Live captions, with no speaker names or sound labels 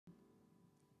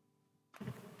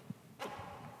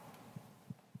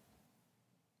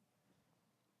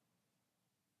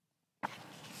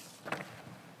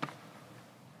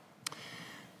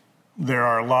There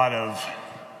are a lot of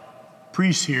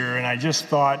priests here, and I just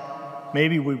thought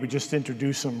maybe we would just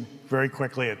introduce them very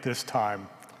quickly at this time.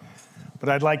 But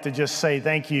I'd like to just say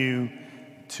thank you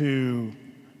to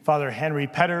Father Henry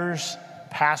Petters,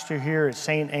 pastor here at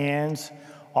St. Anne's,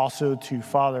 also to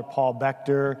Father Paul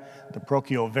Bechter, the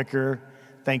parochial vicar.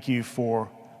 Thank you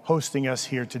for hosting us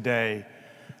here today.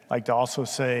 I'd like to also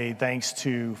say thanks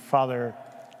to Father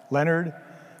Leonard,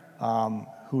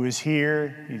 who is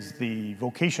here. He's the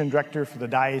vocation director for the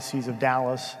Diocese of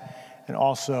Dallas and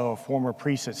also a former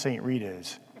priest at St.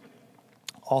 Rita's.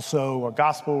 Also, a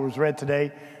gospel was read today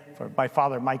by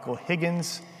Father Michael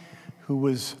Higgins, who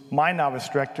was my novice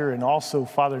director, and also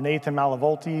Father Nathan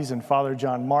Malavoltes and Father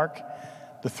John Mark.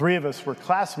 The three of us were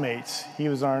classmates. He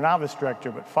was our novice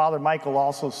director, but Father Michael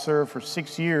also served for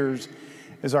 6 years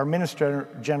as our minister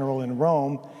general in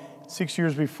Rome. 6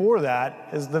 years before that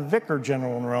as the vicar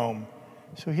general in Rome.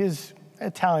 So his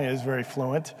Italian is very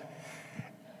fluent.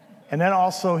 And then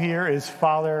also here is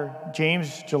Father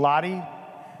James Gelati,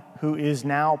 who is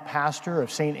now pastor of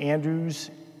St.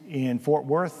 Andrew's in Fort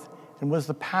Worth and was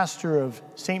the pastor of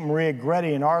St. Maria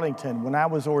Goretti in Arlington when I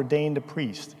was ordained a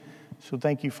priest. So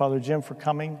thank you, Father Jim, for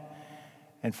coming.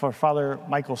 And for Father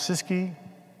Michael Siski,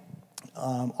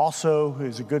 also who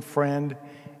is a good friend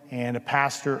and a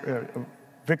pastor,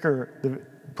 vicar, the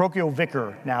parochial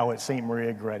vicar now at St.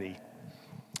 Maria Goretti.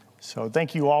 So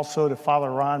thank you also to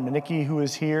Father Ron Manicki, who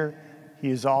is here.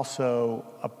 He is also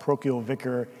a parochial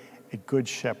vicar at Good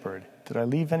Shepherd. Did I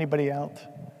leave anybody out?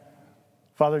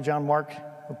 Father John Mark?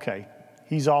 Okay.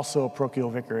 He's also a parochial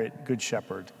vicar at Good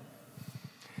Shepherd.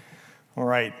 All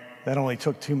right. That only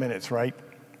took 2 minutes, right?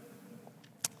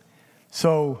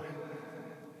 So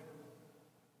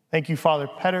thank you, Father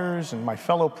Petters, and my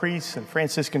fellow priests and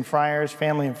Franciscan friars,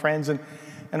 family and friends,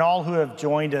 and all who have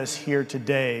joined us here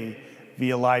today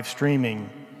via live streaming.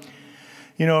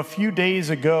 You know, a few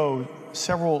days ago,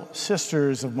 several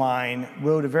sisters of mine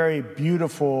wrote a very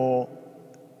beautiful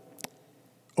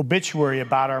obituary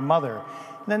about our mother.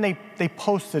 And then they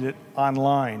posted it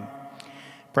online.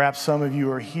 Perhaps some of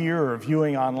you are here or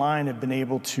viewing online have been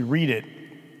able to read it.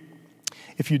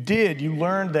 If you did, you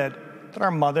learned that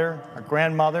our mother, our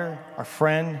grandmother, our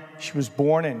friend, she was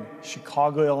born in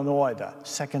Chicago, Illinois, the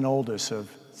second oldest of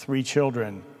 3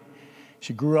 children.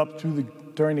 She grew up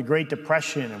during the Great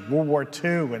Depression and World War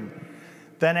II, and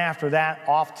then after that,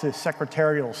 off to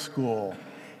secretarial school,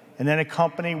 and then a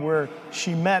company where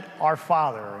she met our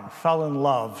father and fell in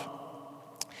love.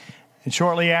 And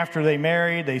shortly after they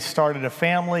married, they started a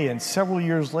family, and several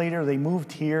years later, they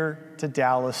moved here to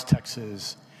Dallas,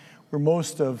 Texas, where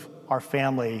most of our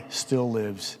family still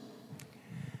lives.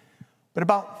 But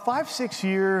about 5-6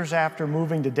 years after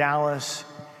moving to Dallas,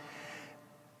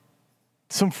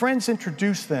 some friends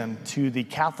introduced them to the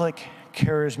Catholic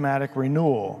Charismatic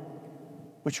Renewal,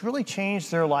 which really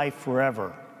changed their life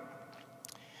forever.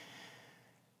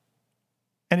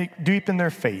 And it deepened their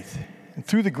faith. And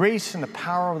through the grace and the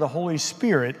power of the Holy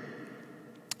Spirit,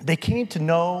 they came to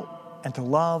know and to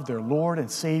love their Lord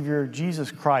and Savior,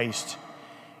 Jesus Christ,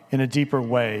 in a deeper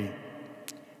way.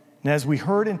 And as we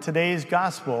heard in today's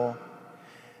gospel,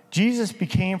 Jesus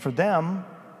became for them,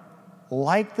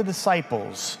 like the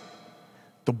disciples,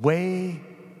 the way,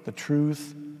 the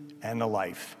truth, and the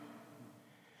life.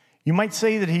 You might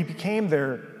say that he became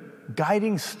their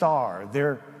guiding star,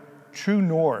 their true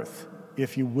north,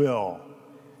 if you will.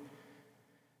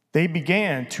 They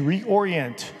began to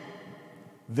reorient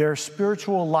their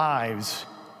spiritual lives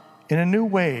in a new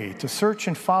way, to search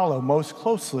and follow most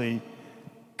closely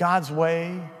God's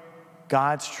way,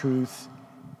 God's truth,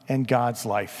 and God's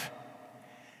life.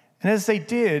 And as they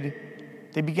did,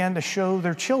 they began to show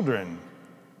their children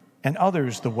and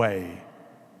others the way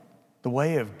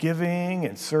of giving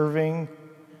and serving,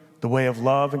 the way of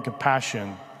love and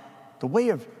compassion, the way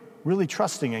of really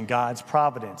trusting in God's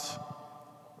providence.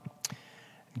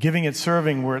 Giving and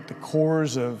serving were at the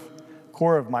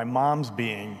core of my mom's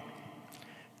being.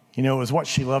 You know, it was what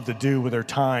she loved to do with her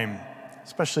time,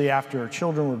 especially after her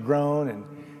children were grown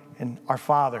and our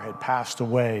father had passed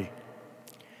away.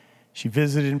 She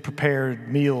visited and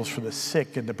prepared meals for the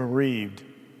sick and the bereaved.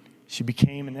 She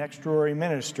became an extraordinary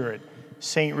minister at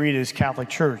St. Rita's Catholic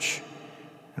Church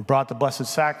and brought the Blessed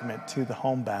Sacrament to the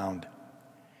homebound.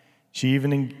 She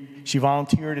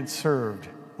volunteered and served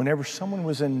whenever someone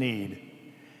was in need.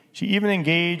 She even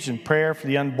engaged in prayer for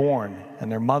the unborn and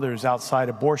their mothers outside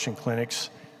abortion clinics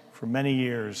for many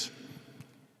years.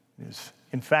 It was,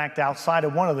 in fact, outside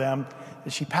of one of them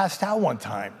that she passed out one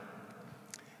time.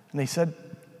 And they said,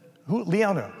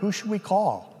 Leona, who should we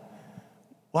call?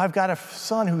 Well, I've got a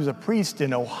son who's a priest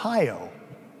in Ohio.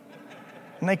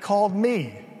 And they called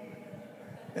me.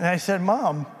 And I said,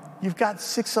 Mom, you've got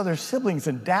 6 other siblings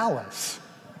in Dallas.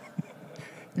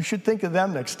 You should think of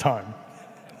them next time.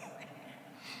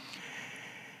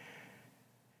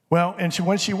 Well, and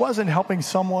when she wasn't helping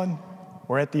someone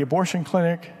or at the abortion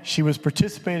clinic, she was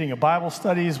participating in Bible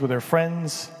studies with her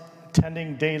friends,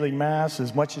 attending daily Mass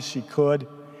as much as she could,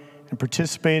 and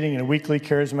participating in a weekly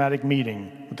charismatic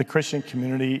meeting with the Christian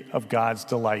community of God's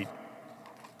delight.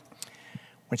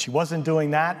 When she wasn't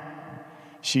doing that,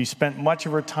 she spent much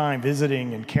of her time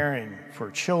visiting and caring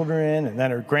for children and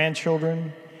then her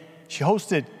grandchildren. She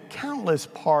hosted countless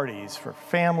parties for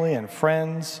family and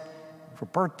friends, for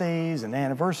birthdays and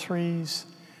anniversaries,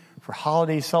 for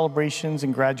holiday celebrations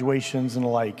and graduations and the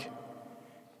like.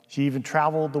 She even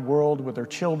traveled the world with her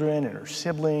children and her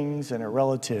siblings and her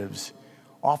relatives,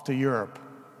 off to Europe,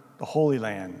 the Holy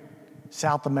Land,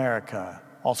 South America,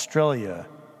 Australia,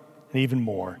 and even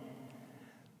more.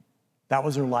 That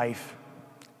was her life,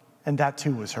 and that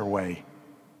too was her way.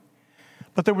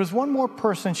 But there was one more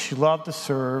person she loved to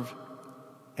serve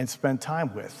and spend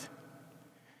time with,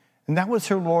 and that was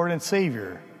her Lord and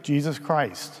Savior, Jesus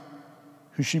Christ,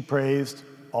 who she praised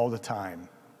all the time.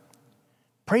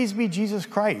 Praise be Jesus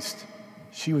Christ,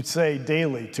 she would say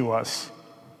daily to us.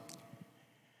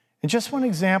 And just one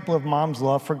example of Mom's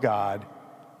love for God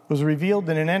was revealed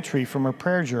in an entry from her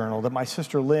prayer journal that my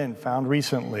sister Lynn found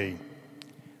recently,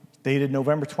 dated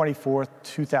November 24th,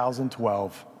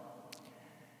 2012.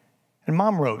 And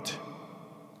Mom wrote,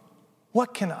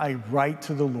 "What can I write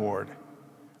to the Lord?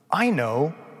 I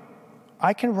know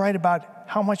I can write about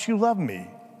how much you love me.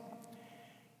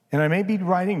 And I may be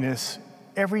writing this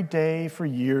every day for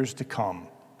years to come.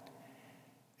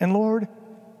 And Lord,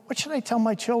 what should I tell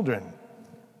my children?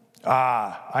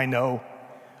 I know.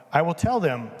 I will tell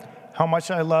them how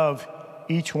much I love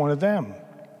each one of them.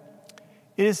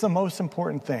 It is the most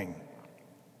important thing.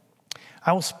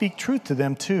 I will speak truth to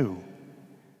them too.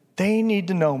 They need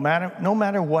to know, no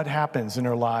matter what happens in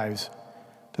their lives,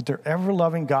 that their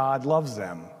ever-loving God loves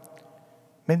them.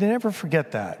 May they never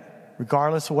forget that,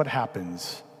 regardless of what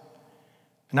happens.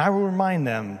 And I will remind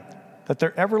them that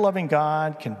their ever-loving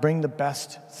God can bring the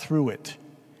best through it.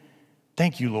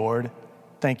 Thank you, Lord.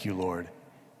 Thank you, Lord.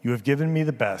 You have given me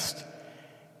the best.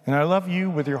 And I love you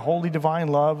with your holy divine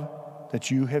love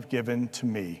that you have given to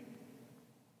me."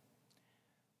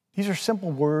 These are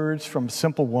simple words from a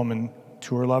simple woman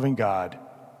to her loving God,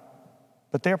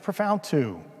 but they are profound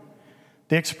too.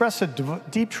 They express a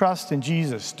deep trust in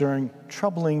Jesus during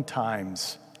troubling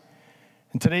times.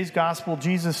 In today's gospel,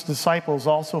 Jesus' disciples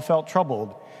also felt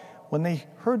troubled when they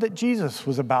heard that Jesus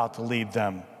was about to leave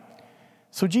them.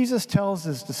 So Jesus tells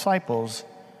his disciples,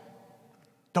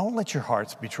 "Don't let your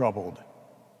hearts be troubled.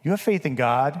 You have faith in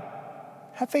God.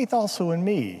 Have faith also in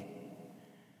me."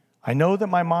 I know that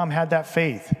my mom had that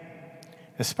faith,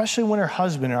 especially when her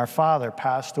husband and our father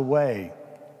passed away.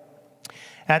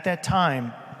 At that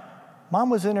time, Mom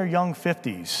was in her young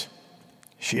 50s.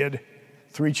 She had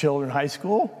 3 children in high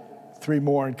school, 3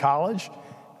 more in college,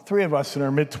 3 of us in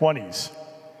our mid-20s.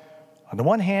 On the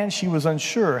one hand, she was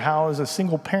unsure how, as a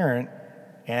single parent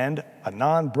and a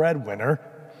non-breadwinner,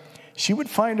 she would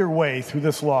find her way through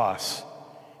this loss.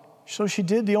 So she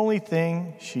did the only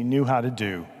thing she knew how to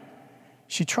do.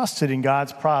 She trusted in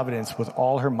God's providence with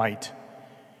all her might.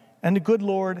 And the good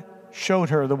Lord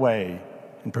showed her the way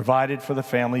and provided for the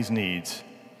family's needs.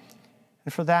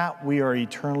 And for that, we are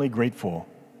eternally grateful.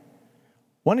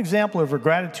 One example of her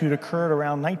gratitude occurred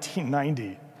around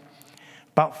 1990,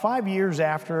 about 5 years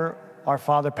after our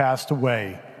father passed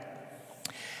away.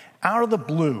 Out of the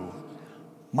blue,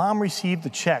 Mom received a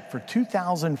check for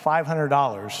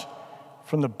 $2,500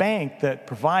 from the bank that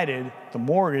provided the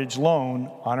mortgage loan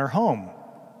on her home.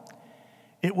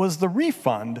 It was the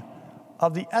refund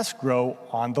of the escrow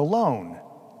on the loan,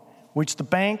 which the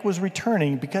bank was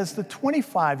returning because the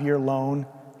 25-year loan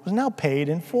was now paid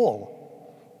in full.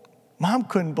 Mom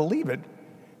couldn't believe it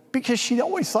because she'd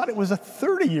always thought it was a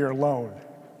 30-year loan.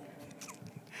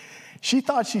 She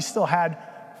thought she still had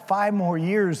 5 more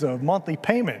years of monthly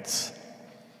payments.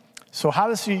 So how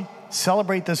does she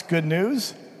celebrate this good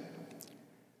news?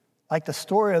 Like the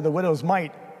story of the widow's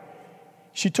mite,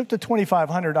 she took the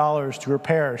 $2,500 to her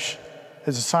parish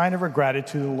as a sign of her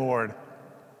gratitude to the Lord.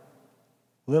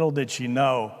 Little did she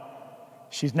know,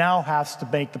 she now has to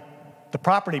make the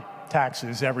property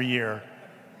taxes every year.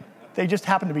 They just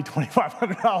happen to be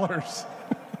 $2,500.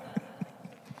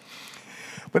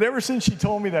 But ever since she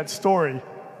told me that story,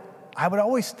 I would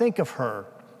always think of her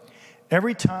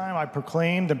every time I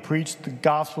proclaimed and preached the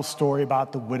gospel story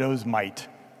about the widow's mite.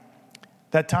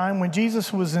 That time when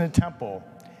Jesus was in the temple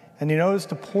and he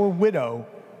noticed a poor widow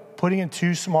putting in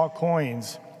 2 small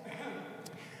coins.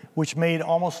 which made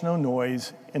almost no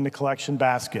noise in the collection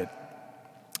basket.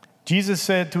 Jesus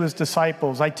said to his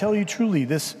disciples, "I tell you truly,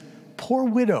 this poor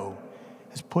widow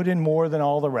has put in more than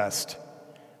all the rest.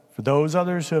 For those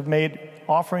others who have made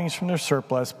offerings from their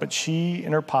surplus, but she,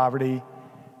 in her poverty,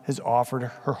 has offered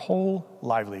her whole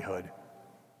livelihood."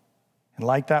 And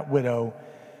like that widow,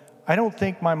 I don't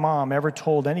think my mom ever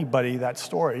told anybody that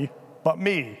story but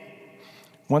me.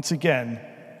 Once again,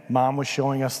 Mom was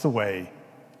showing us the way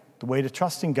to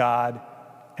trust in God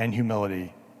and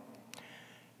humility.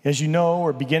 As you know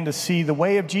or begin to see, the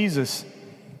way of Jesus,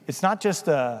 it's not just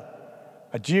a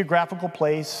geographical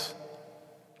place,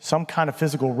 some kind of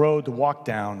physical road to walk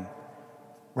down.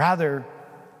 Rather,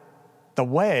 the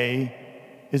way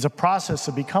is a process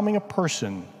of becoming a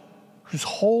person whose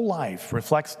whole life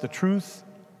reflects the truth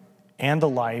and the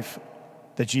life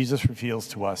that Jesus reveals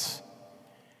to us.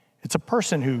 It's a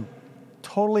person who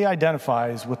totally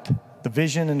identifies with the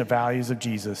vision and the values of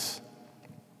Jesus.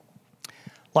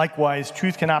 Likewise,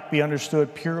 truth cannot be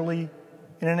understood purely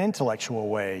in an intellectual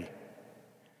way.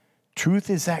 Truth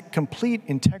is that complete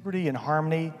integrity and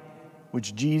harmony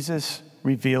which Jesus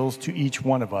reveals to each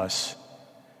one of us.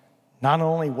 Not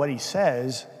only what he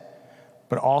says,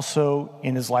 but also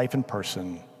in his life in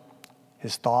person.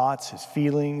 His thoughts, his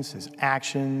feelings, his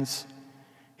actions,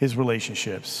 his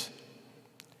relationships.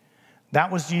 That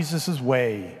was Jesus'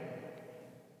 way,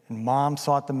 and Mom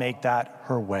sought to make that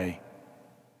her way.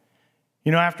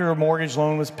 You know, after her mortgage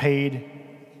loan was paid,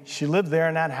 she lived there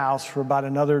in that house for about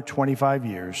another 25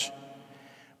 years.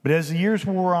 But as the years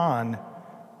wore on,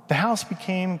 the house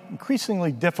became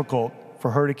increasingly difficult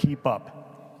for her to keep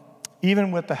up,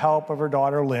 even with the help of her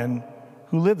daughter Lynn,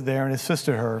 who lived there and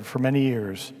assisted her for many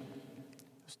years.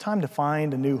 It was time to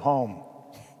find a new home.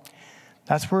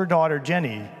 That's where her daughter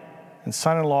Jenny and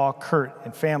son-in-law Kurt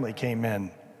and family came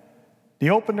in. They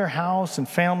opened their house and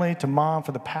family to Mom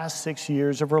for the past 6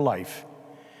 years of her life.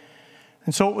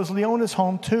 And so it was Leona's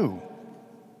home too.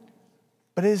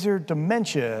 But as her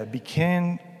dementia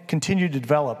continued to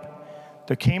develop,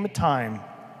 there came a time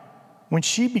when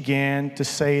she began to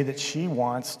say that she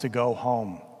wants to go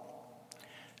home.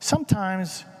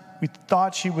 Sometimes we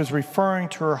thought she was referring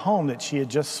to her home that she had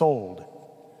just sold.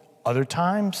 Other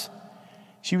times,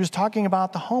 she was talking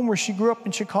about the home where she grew up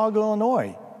in Chicago,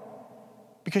 Illinois,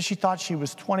 because she thought she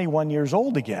was 21 years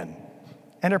old again,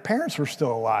 and her parents were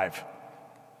still alive.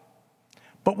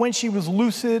 But when she was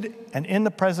lucid and in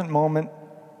the present moment,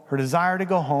 her desire to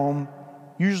go home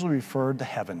usually referred to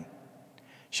heaven.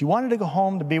 She wanted to go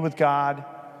home to be with God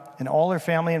and all her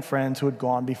family and friends who had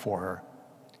gone before her.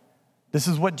 This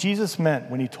is what Jesus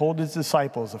meant when he told his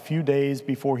disciples a few days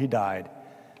before he died,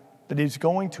 that he was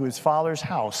going to his Father's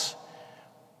house,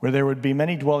 where there would be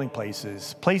many dwelling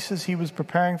places, places he was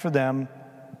preparing for them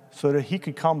so that he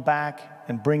could come back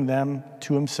and bring them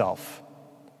to himself.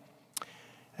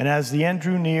 And as the end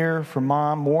drew near for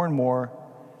Mom more and more,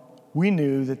 we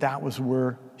knew that that was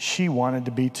where she wanted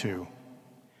to be too.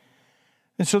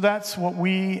 And so that's what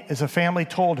we as a family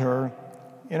told her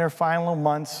in her final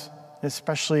months,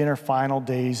 especially in her final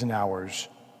days and hours.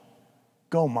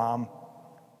 Go, Mom.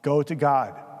 Go to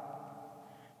God.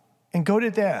 And go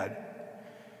to Dad.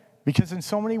 Because in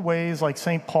so many ways, like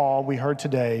St. Paul we heard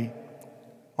today,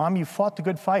 Mom, you fought the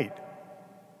good fight.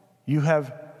 You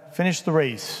have finished the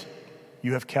race.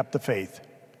 You have kept the faith.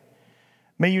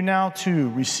 May you now, too,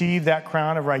 receive that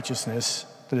crown of righteousness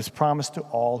that is promised to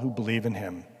all who believe in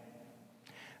him.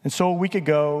 And so a week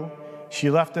ago, she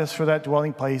left us for that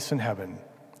dwelling place in heaven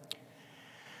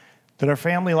that our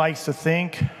family likes to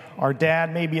think our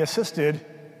dad may be assisted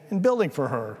in building for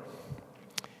her,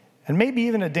 and maybe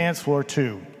even a dance floor,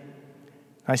 too.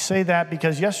 I say that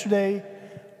because yesterday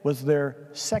was their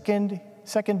 62nd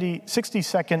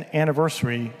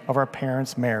anniversary of our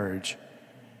parents' marriage.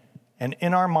 And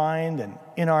in our mind and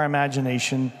in our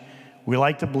imagination, we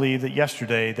like to believe that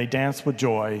yesterday they danced with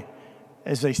joy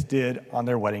as they did on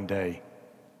their wedding day.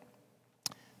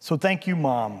 So thank you,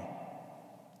 Mom,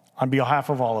 on behalf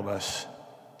of all of us.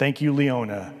 Thank you,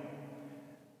 Leona.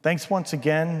 Thanks once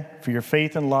again for your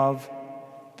faith and love.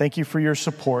 Thank you for your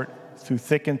support through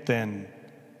thick and thin.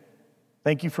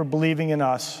 Thank you for believing in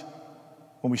us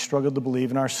when we struggled to believe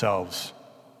in ourselves.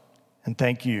 And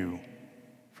thank you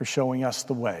for showing us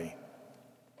the way.